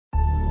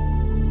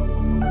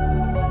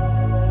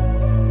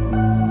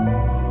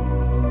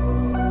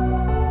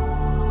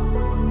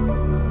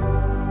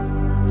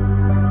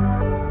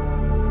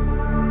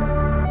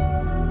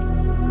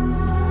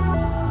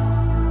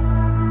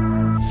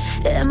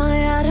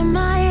of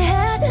my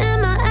head?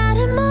 Am I out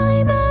of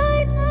my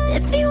mind?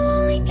 If you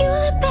only knew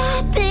the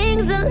bad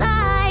things I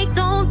like,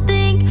 don't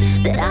think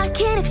that I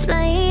can't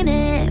explain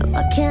it.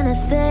 What can I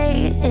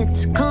say?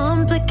 It's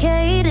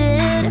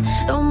complicated.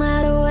 No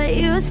matter what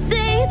you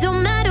say,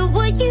 don't matter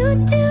what you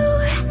do,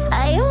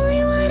 I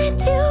only wanna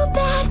do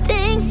bad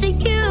things to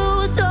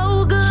you.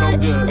 So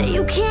good that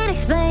you can't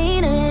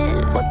explain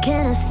it. What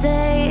can I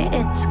say?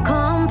 It's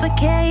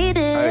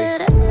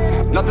complicated.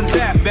 Hey, nothing's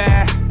that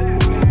bad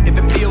if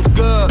it feels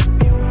good.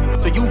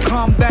 So you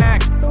come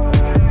back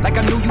like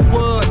I knew you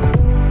would.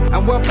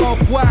 And we're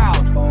both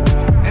wild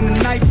and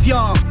the night's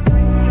young.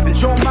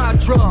 Enjoy my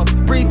drug,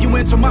 breathe you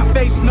into my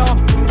face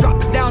numb.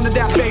 Drop it down to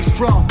that bass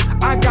drum.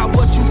 I got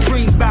what you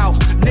dream about.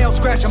 Nail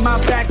scratching my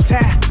back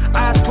tat.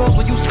 Eyes closed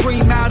when you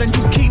scream out and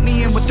you keep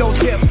me in with those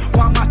hips.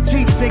 While my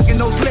teeth sinking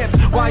those lips.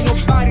 While your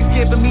body's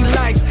giving me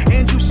life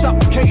and you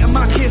suffocating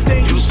my kiss.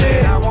 Then you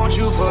said I want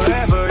you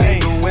forever,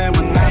 even when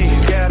we're not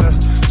together.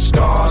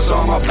 Scars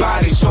on my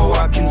body so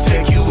I can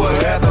take you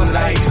wherever.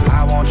 Like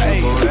I want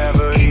you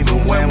forever,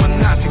 even when we're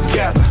not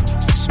together.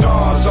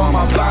 Scars on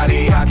my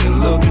body, I can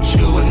look at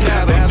you and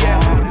never.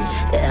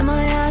 Am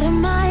I out of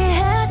my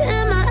head?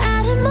 Am I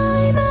out of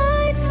my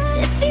mind?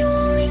 If you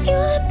only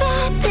knew the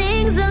bad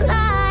things I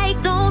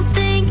like, don't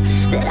think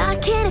that I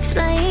can't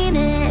explain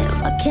it.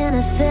 What can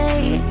I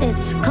say?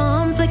 It's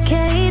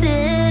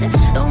complicated.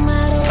 No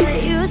matter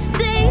what you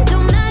say,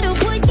 don't matter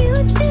what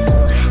you do,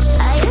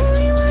 I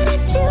only wanna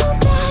do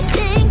bad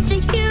things to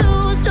you.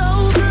 So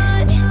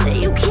good that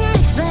you can't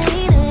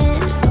explain it.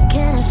 What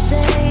can I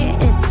say?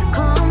 It's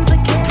complicated.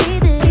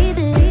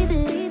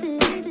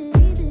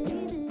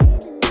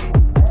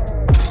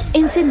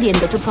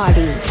 Encendiendo tu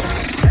party.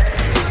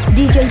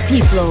 DJ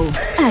P-Flow,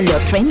 a lo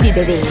trendy,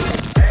 bebé.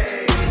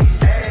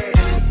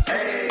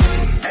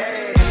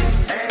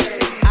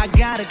 I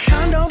got a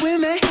condo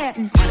in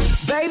Manhattan.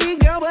 Baby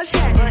girl, what's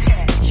happening?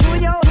 You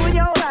and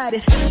your body.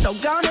 So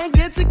gonna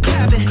get to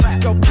clapping.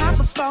 Go pop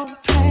it for a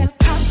plan.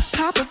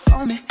 Pop it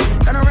for me.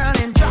 Turn around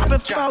and drop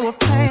it for a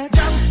plan.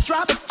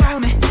 Drop it for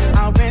me.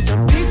 I'll rent a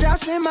beach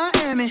house in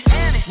Miami.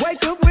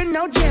 Wake up with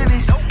no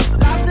jammies.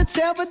 Lobster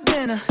tail for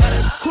dinner.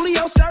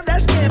 Julio served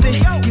that scampi.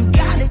 You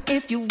got it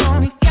if you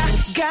want it.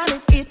 Got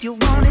it if you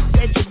want it.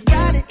 Said you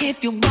got it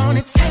if you want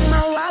it. Take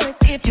my wallet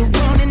if you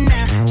want it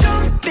now.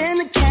 Jump in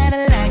the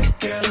Cadillac.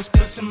 Girl, let's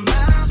put some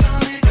miles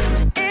on it.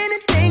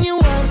 Anything you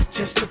want,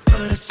 just to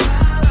put a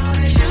smile on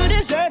it. You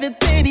deserve it,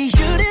 baby.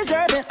 You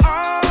deserve it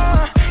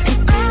all.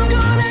 And I'm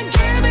gonna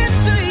give it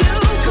to you.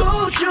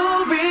 Gold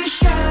jewelry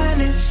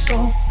shining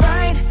so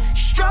bright.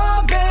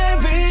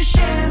 Strawberry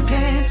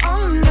champagne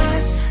on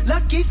us.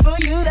 Lucky for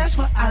you, that's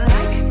what I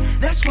like.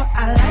 That's what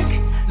I like.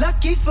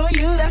 Lucky for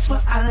you, that's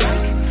what I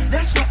like.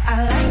 That's what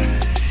I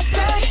like.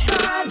 Sex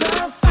by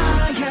the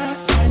fire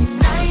at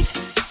night.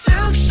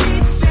 Silk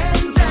sheets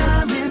and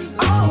diamonds,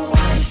 all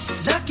white.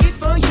 Lucky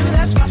for you,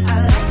 that's what I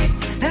like.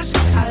 That's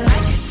what I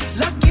like.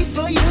 Lucky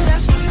for you,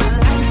 that's what I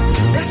like.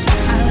 That's what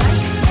I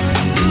like.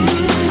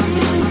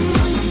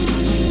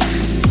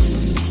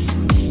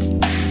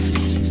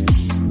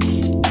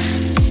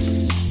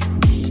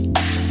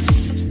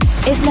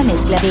 Es la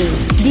mezcla de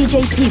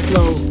DJ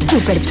P-Flow,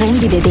 Super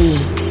Trendy, bebé.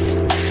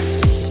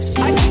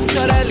 I can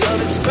tell that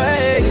love is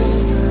fake.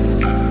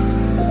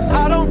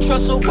 I don't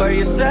trust a word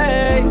you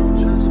say.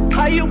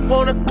 How you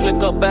wanna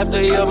click up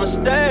after your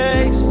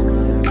mistakes?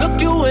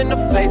 Look you in the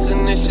face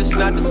and it's just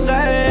not the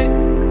same.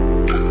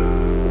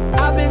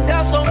 I've been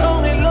down so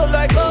long it look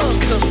like up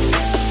to me.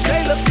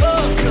 They look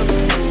up to me.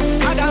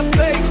 I got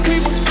fake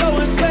people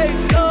showing fake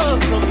love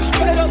to me.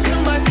 Straight up to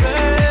my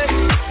face.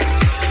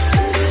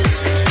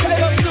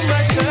 Straight up to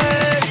my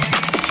face.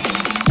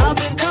 I've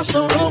been down so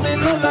long it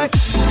look like.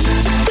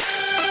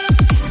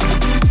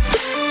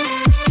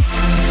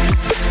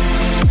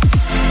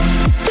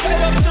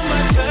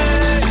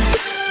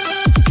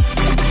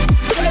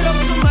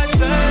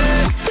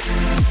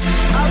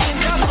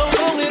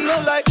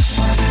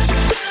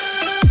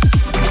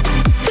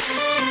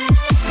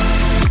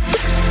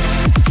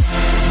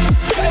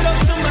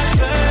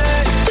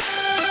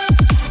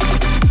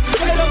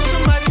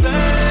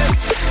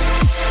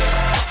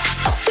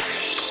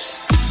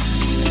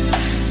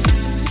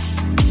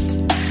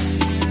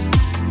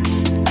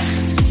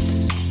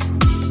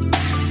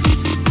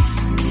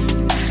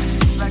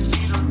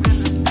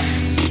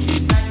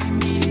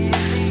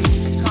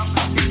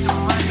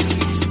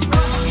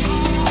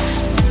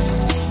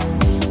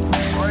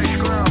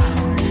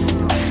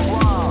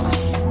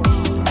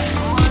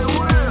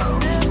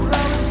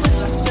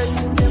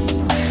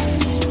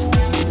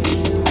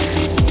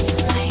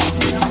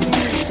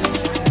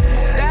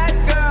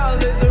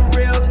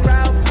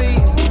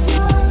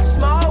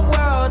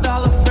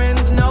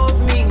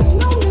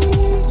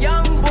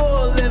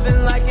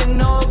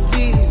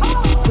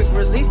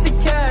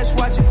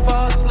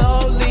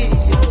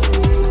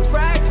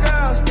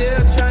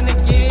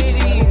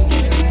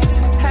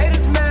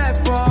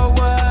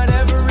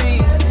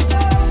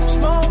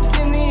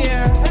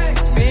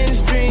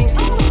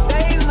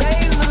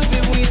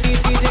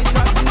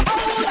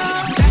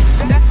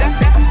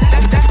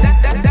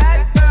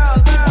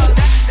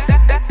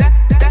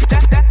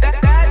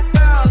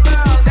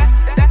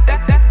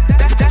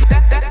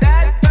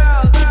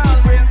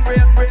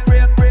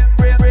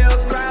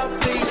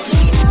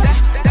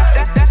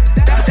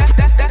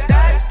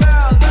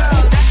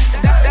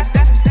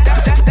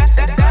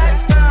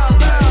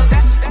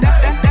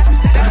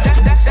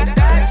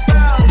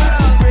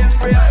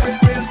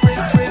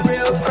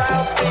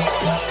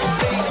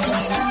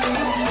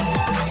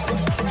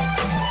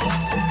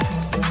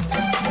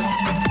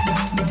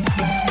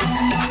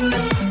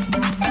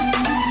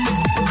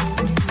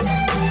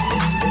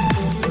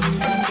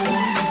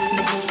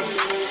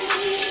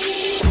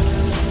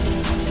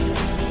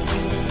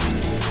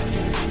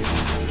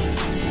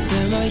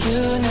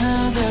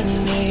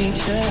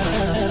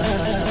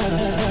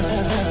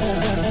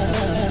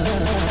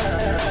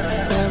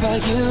 are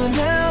you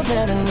now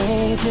that I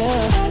need you?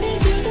 I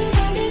need you,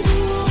 I need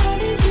you, I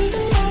need you,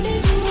 I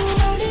need you,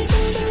 I need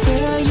you.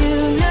 Where are you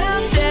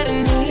now that I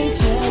need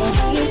you?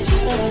 I need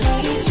you, I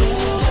need you,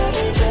 I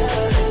need you.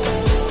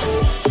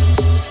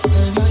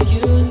 Where are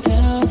you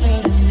now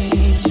that I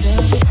need you?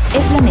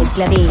 Es la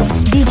mezcla de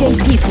DJ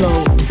P-Flow,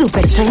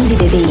 Super Trendy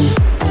Baby.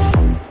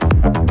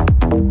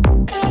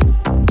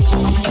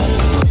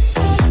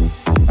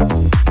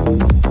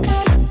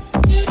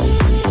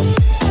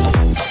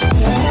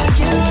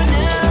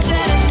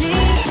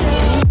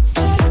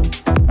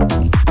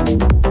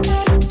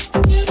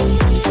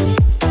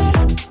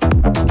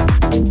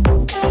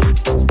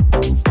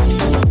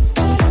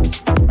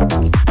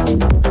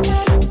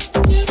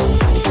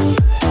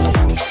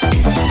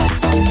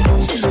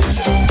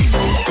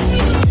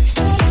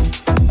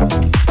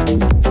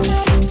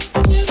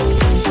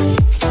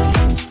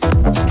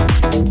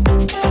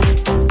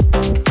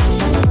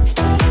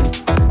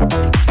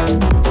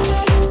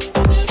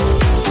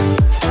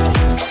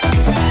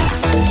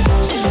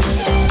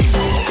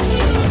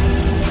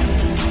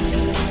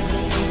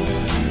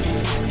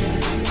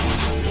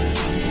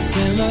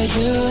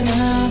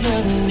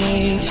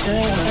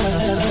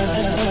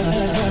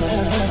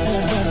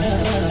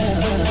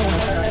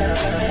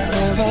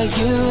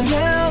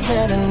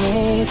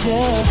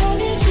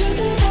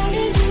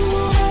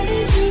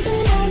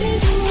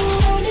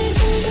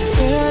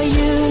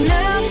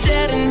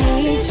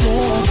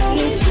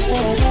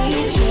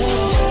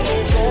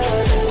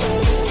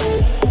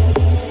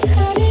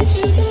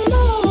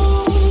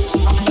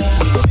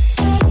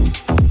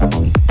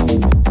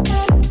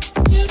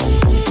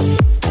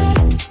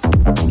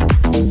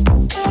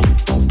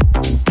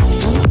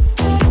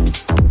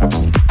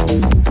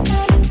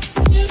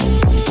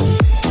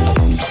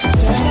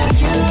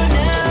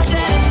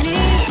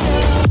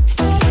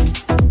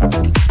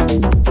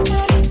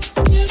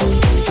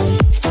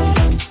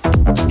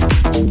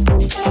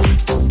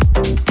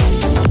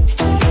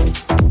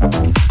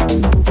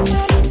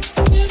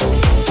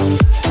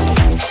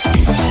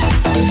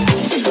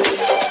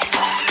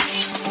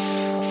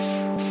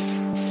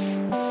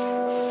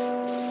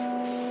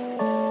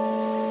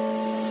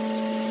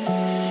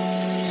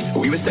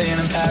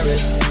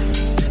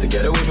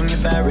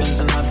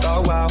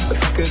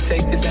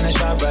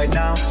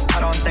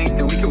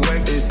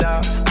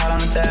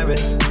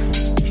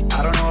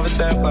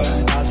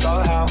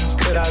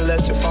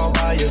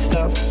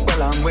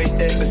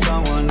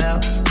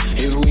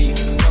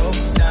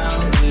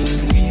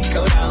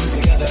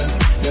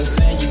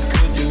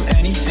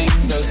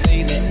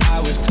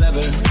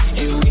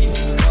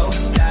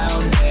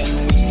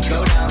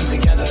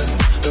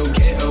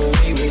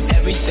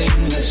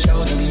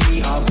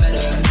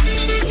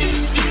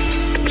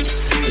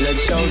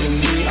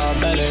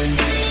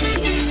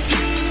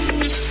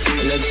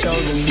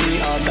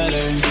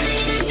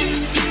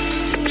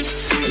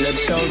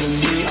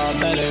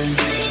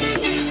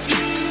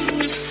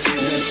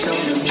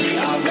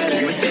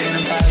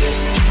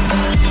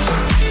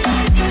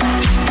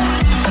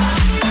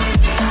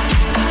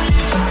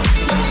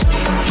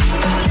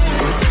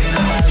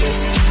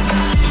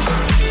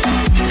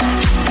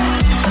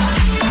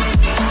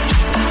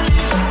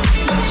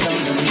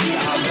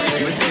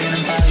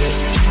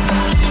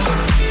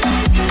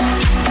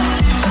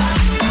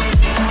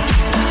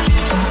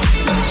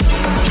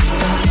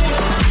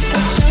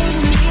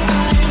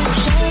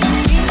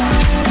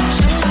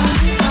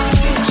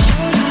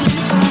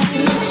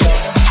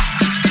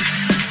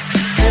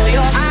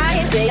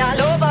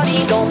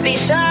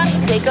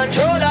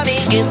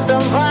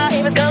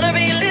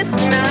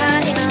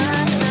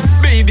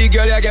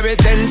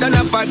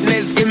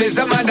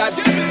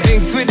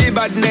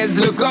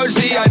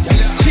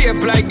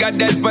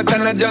 But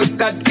I'm not just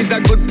that. It's a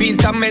good piece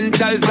of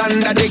mentals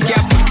under the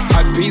cap.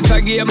 A piece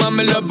of game and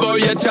me love how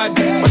you chat.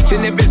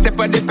 Watching every step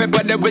of the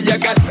paper the way you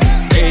got.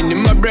 Staying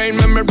in my brain,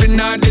 memory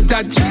not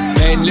detached.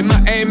 Mainly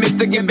my aim is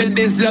to give it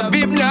this love.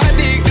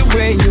 Hypnotic the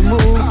way you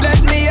move.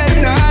 Let me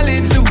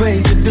acknowledge the way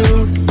you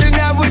do. Then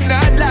I would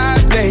not lie,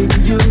 baby.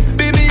 You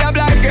beat me up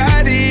like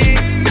I did.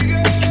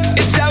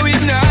 It's how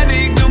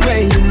hypnotic the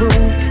way you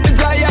move. That's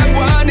why I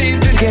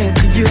wanted to get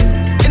to you.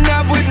 And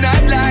I would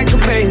not lie,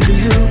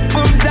 baby. You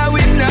moves how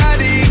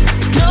hypnotic.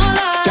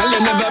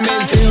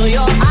 Feel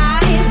your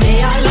eyes,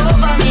 they all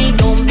over me.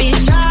 Don't be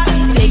shy,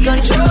 take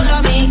control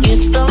of me.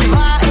 It's the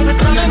vibe,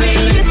 it's gonna be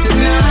lit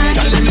tonight.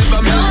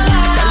 No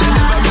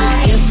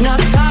lie,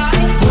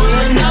 hypnotized, pull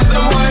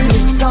another one.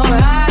 It's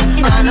alright,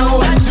 I know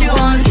what you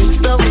want. It's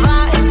the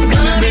vibe, it's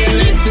gonna be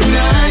lit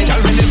tonight.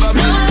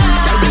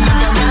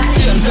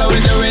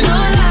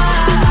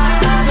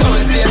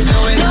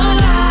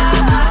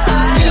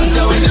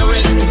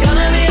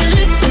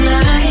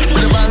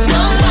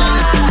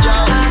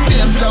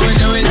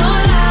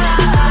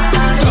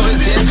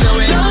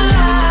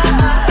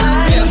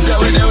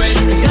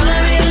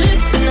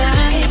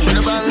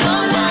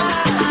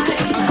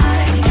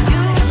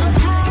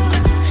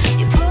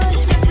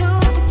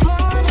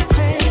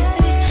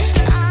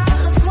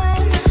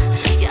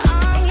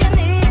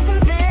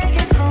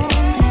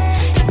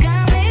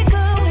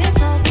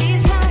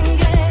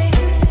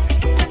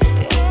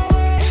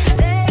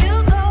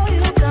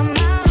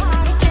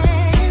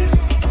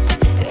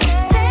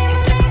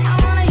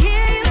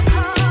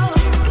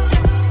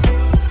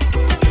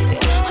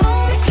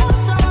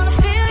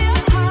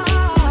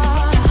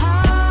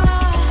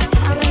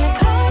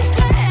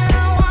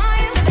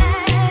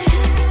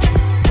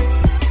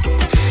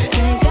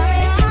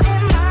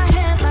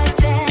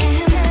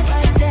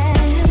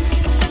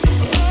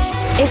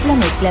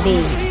 mezcla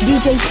de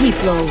DJ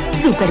P-Flow,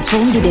 Super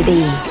Trendy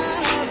Bebé.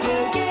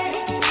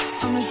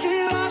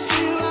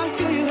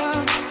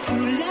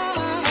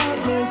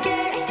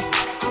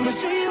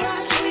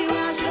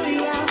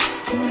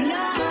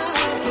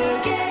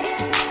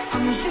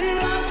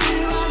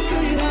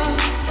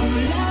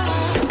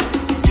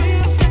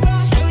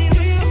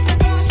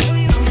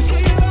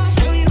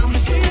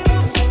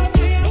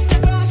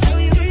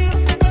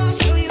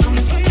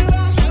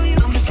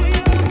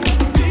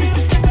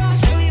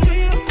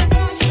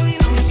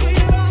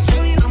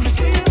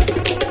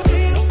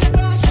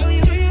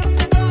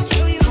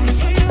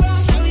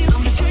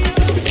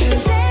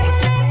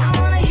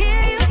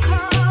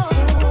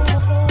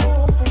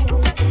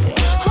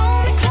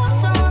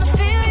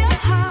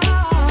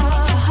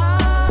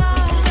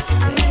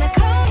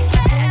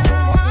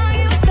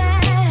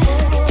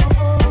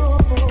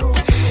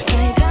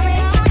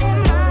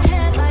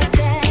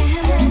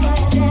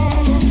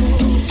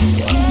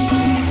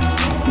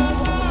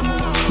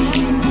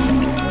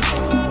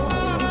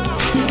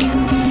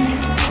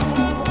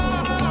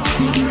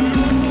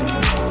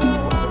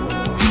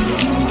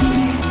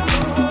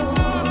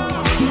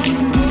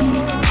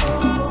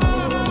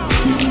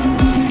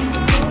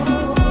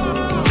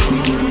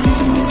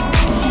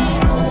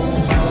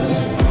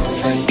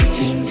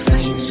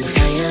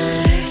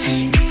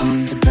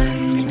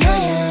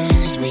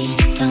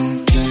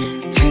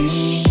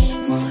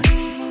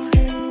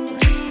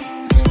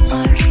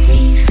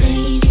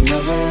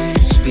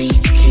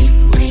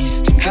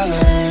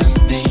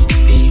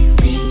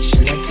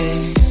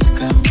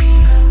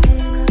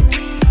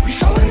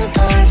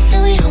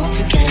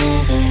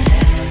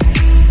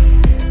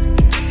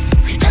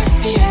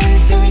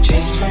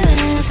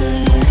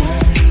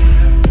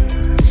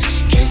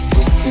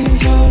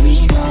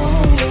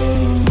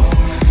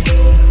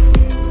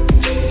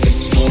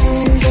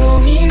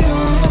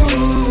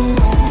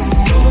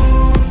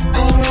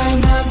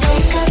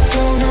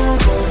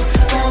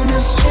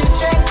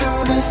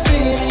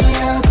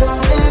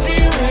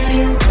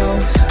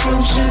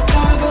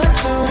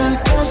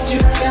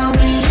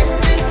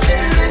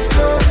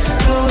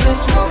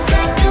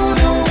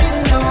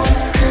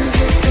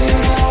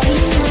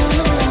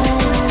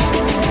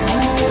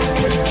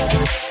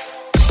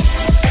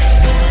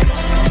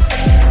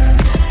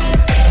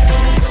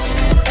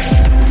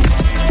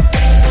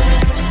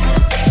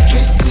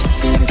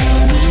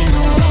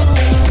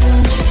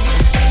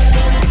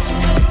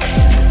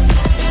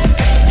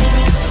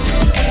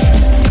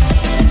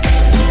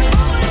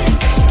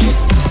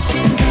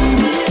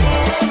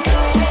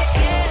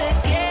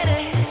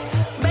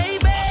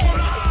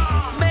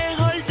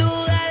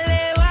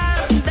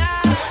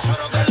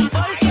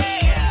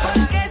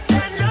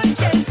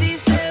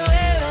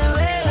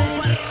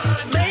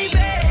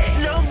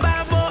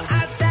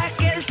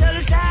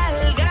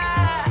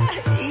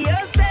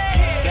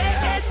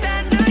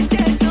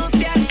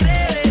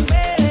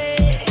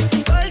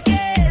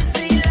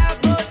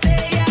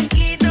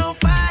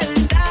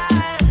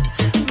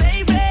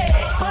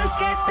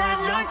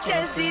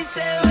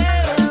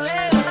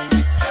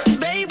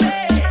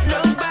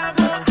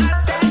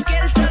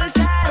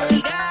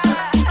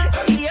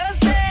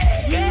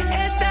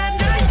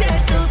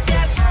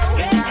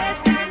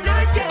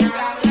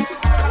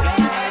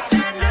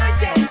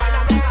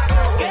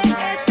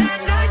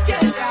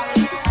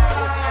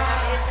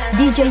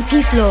 DJ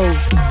P-Flow.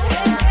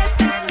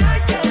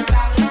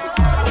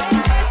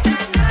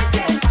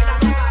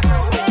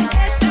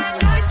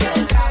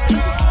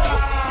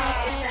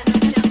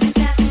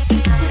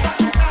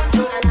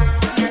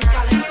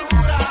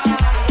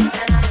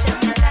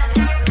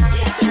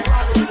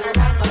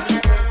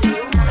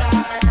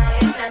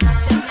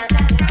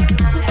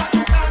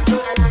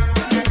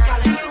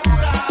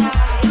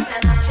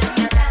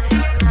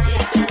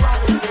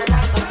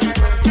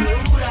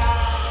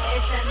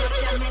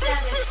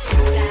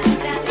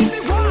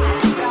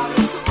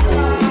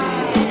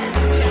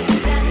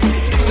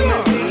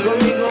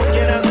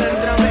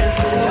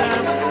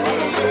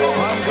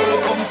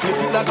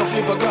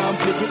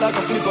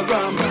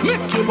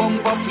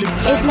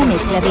 Es la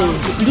mezcla de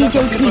DJ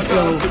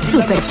P-Flow,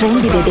 Super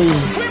Trendy Bebé.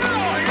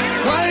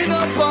 Wind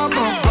up on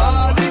my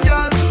body,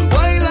 girl.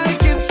 Wine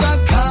like it's a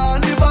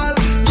carnival.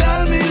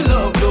 Girl, me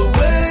love the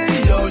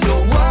way you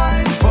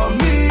wine for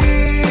me.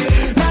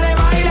 Dale,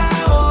 baila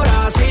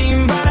ahora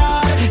sin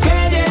parar, que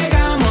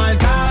llegamos al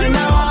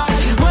carnaval.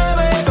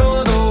 Mueve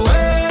todo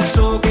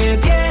eso que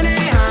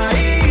tienes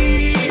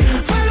ahí.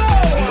 ¡Fuego!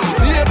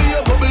 Baby,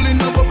 you're bubbling,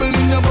 you're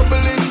bubbling, you're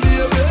bubbling,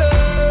 baby.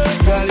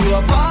 Girl, you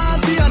a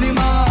party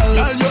animal.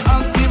 Girl, you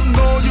active,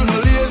 no, you no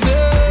lazy.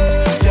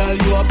 Girl,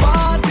 you a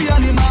party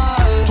animal.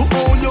 To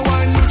own your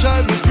wine, you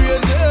drive me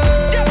crazy.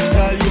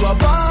 Girl, you a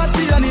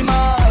party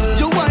animal.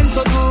 You wine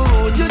so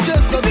good, you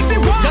just so good.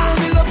 Girl,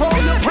 me love how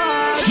you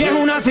pride. Y es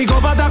una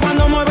psicópata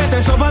cuando mueve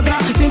eso para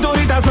atrás.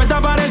 Cinturita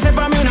suelta, parece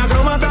pa' mí una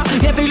acróbata.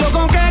 Y estoy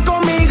loco que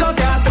conmigo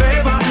te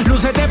atrevas.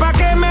 Lúcete pa'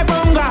 que me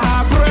pongas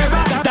a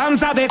prueba.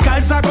 Danza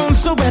descalza con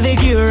su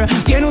pedicure.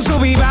 Tiene un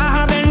sub y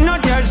baja del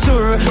norte al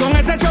sur. Con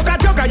ese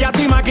choca-choca ya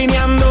estoy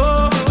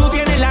maquineando. Tú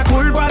tienes la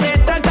culpa de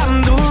estar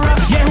tan dura.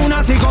 Y es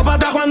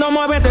psicópata cuando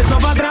mueves eso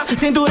para atrás.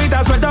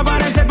 Cinturita suelta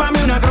parece pa' mí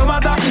una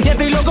acróbata. Y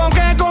estoy loco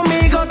que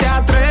conmigo te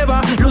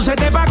atrevas.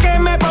 Lúcete pa' que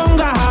me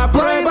pongas a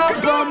prueba.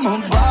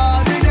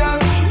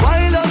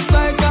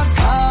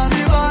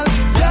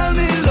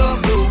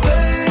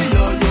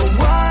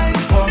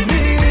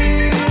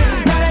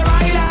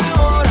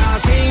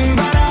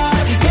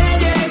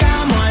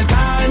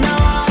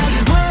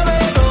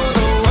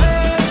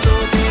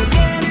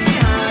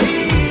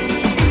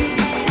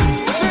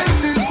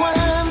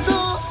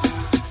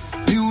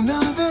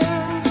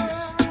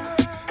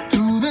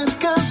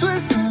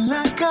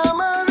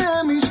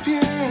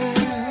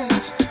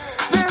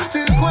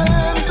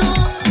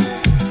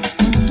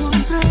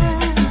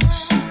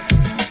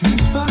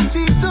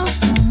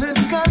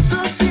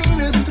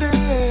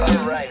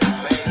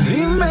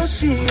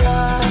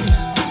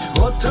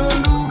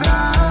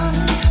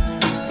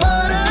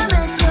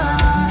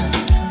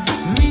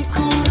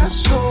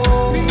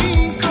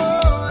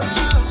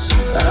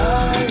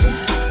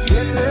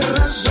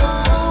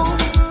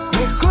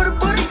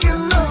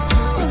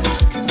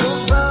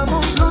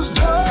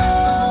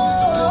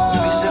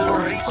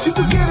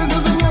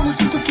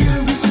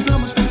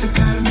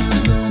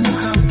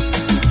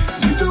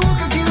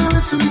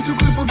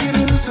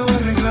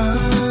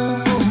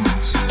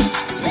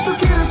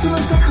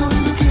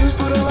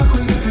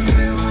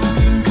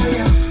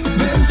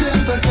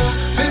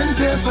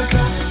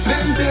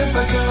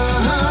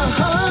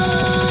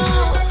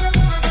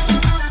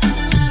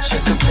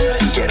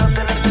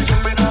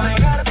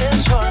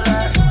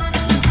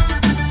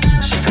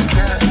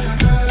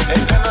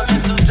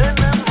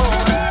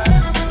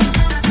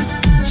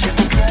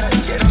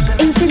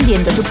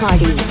 Tu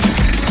party.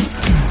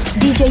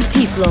 DJ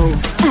P-Flow,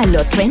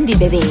 allo trendy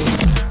bebé.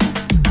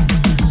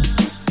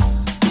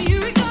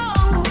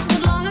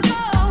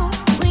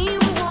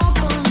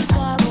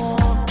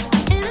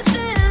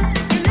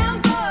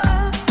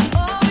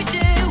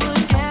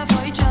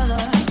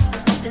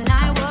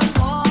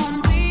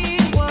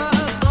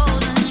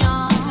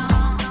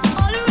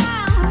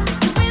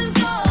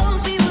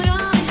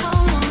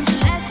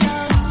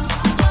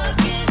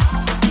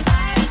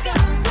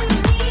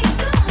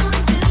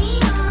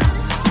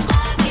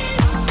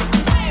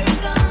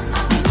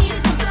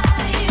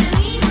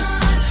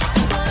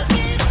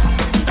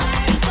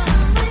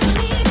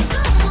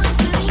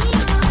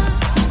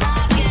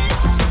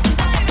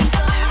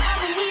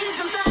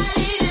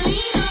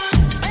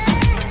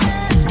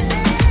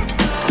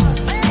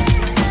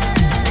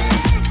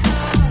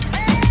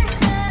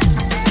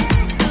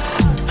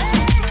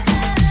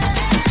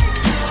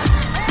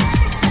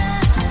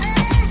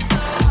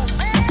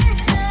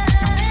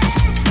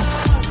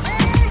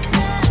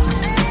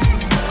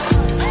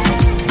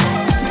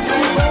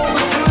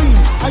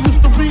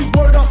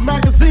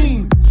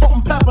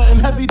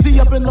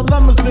 In the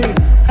limousine,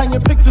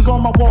 hanging pictures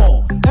on my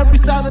wall. Every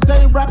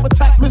Saturday, rap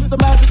attack, Mr.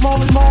 Magic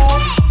Molly Mall.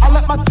 I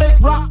let my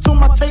tape rock till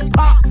my tape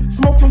pop.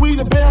 Smoking weed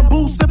and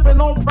bamboo, sipping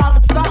on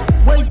private stock.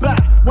 Way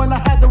back when I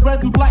had the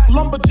red and black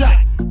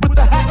lumberjack with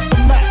the hat